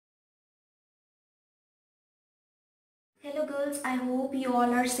Hello girls, I hope you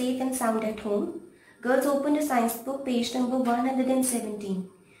all are safe and sound at home. Girls, open your science book, page number 117.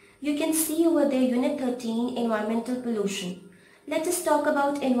 You can see over there unit 13, environmental pollution. Let us talk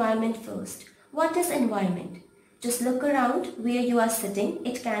about environment first. What is environment? Just look around where you are sitting.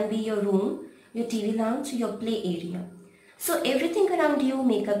 It can be your room, your TV lounge, your play area. So everything around you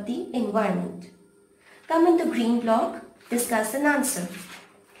make up the environment. Come in the green block, discuss and answer.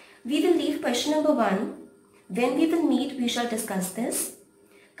 We will leave question number 1. When we will meet, we shall discuss this.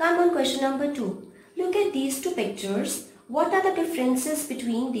 Come on question number 2. Look at these two pictures. What are the differences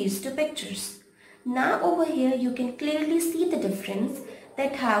between these two pictures? Now over here you can clearly see the difference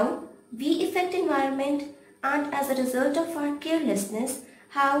that how we affect environment and as a result of our carelessness,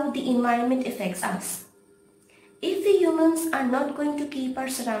 how the environment affects us. If we humans are not going to keep our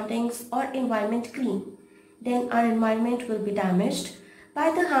surroundings or environment clean, then our environment will be damaged by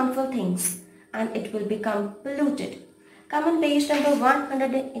the harmful things and it will become polluted. Come on page number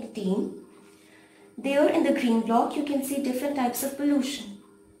 118. There in the green block you can see different types of pollution.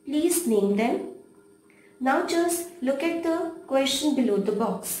 Please name them. Now just look at the question below the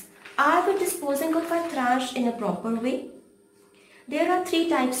box. Are we disposing of our trash in a proper way? There are 3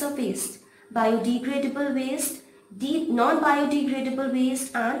 types of waste: biodegradable waste, non-biodegradable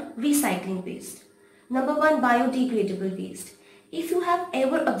waste and recycling waste. Number 1, biodegradable waste. If you have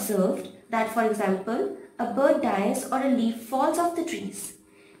ever observed that, for example, a bird dies or a leaf falls off the trees,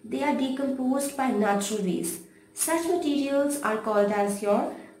 they are decomposed by natural ways. Such materials are called as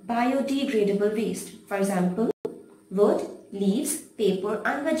your biodegradable waste. For example, wood, leaves, paper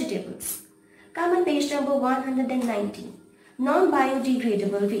and vegetables. Come on page number 119.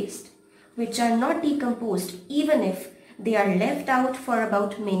 Non-biodegradable waste, which are not decomposed even if they are left out for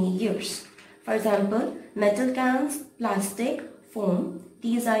about many years. For example, metal cans, plastic, foam,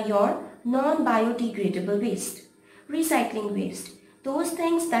 these are your non-biodegradable waste. Recycling waste. Those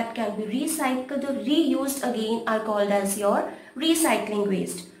things that can be recycled or reused again are called as your recycling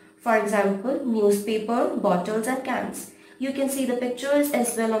waste. For example, newspaper, bottles and cans. You can see the pictures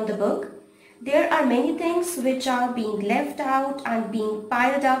as well on the book. There are many things which are being left out and being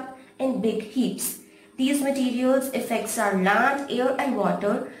piled up in big heaps. These materials affects our land, air and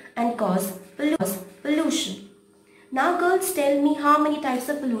water and cause pollution. Now girls, tell me how many types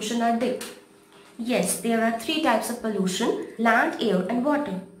of pollution are there? Yes, there are 3 types of pollution: land, air and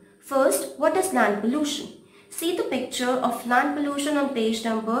water. First, what is land pollution? See the picture of land pollution on page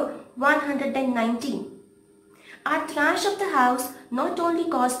number 119. Our trash of the house not only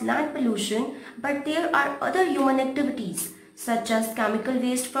cause land pollution, but there are other human activities such as chemical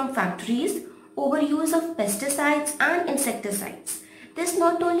waste from factories, overuse of pesticides and insecticides. This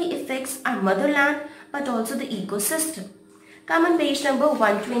not only affects our motherland but also the ecosystem. Come on page number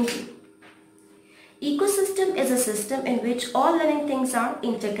 120. Ecosystem is a system in which all living things are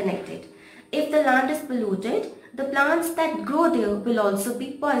interconnected. If the land is polluted, the plants that grow there will also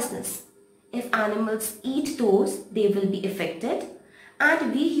be poisonous. If animals eat those, they will be affected,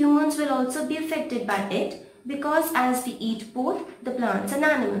 and we humans will also be affected by it because as we eat both the plants and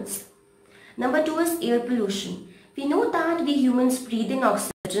animals. Number 2 is air pollution. We know that we humans breathe in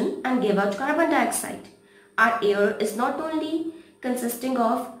oxygen and give out carbon dioxide. Our air is not only consisting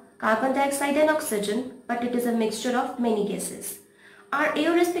of carbon dioxide and oxygen, but it is a mixture of many gases. Our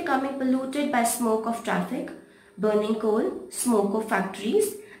air is becoming polluted by smoke of traffic, burning coal, smoke of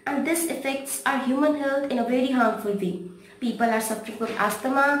factories, and this affects our human health in a very harmful way. People are suffering from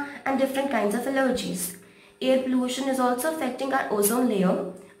asthma and different kinds of allergies. Air pollution is also affecting our ozone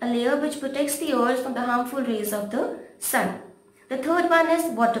layer, a layer which protects the earth from the harmful rays of the sun. The third one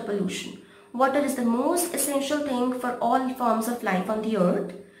is water pollution. Water is the most essential thing for all forms of life on the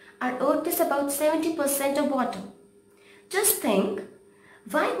earth. Our earth is about 70% of water. Just think,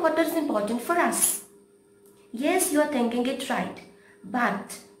 why water is important for us? Yes, you are thinking it right,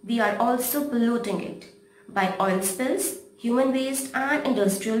 but we are also polluting it by oil spills, human waste and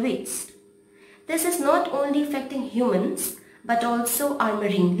industrial waste. This is not only affecting humans but also our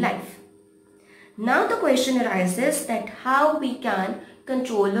marine life. Now the question arises that how we can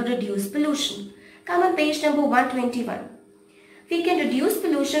control or reduce pollution. Come on page number 121. We can reduce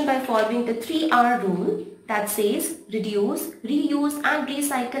pollution by following the 3R rule that says reduce, reuse and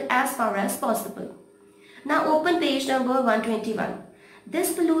recycle as far as possible. Now open page number 121.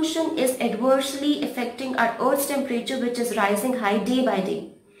 This pollution is adversely affecting our Earth's temperature, which is rising high day by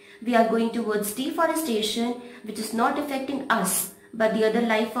day. We are going towards deforestation, which is not affecting us but the other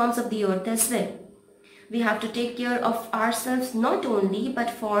life forms of the earth as well. We have to take care of ourselves not only but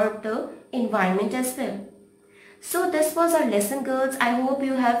for the environment as well. So this was our lesson, girls. I hope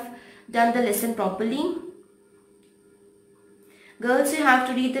you have done the lesson properly. Girls, you have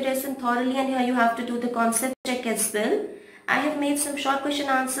to read the lesson thoroughly and here you have to do the concept check as well. I have made some short question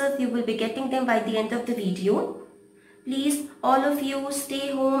answers. You will be getting them by the end of the video. Please, all of you,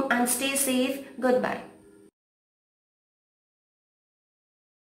 stay home and stay safe. Goodbye.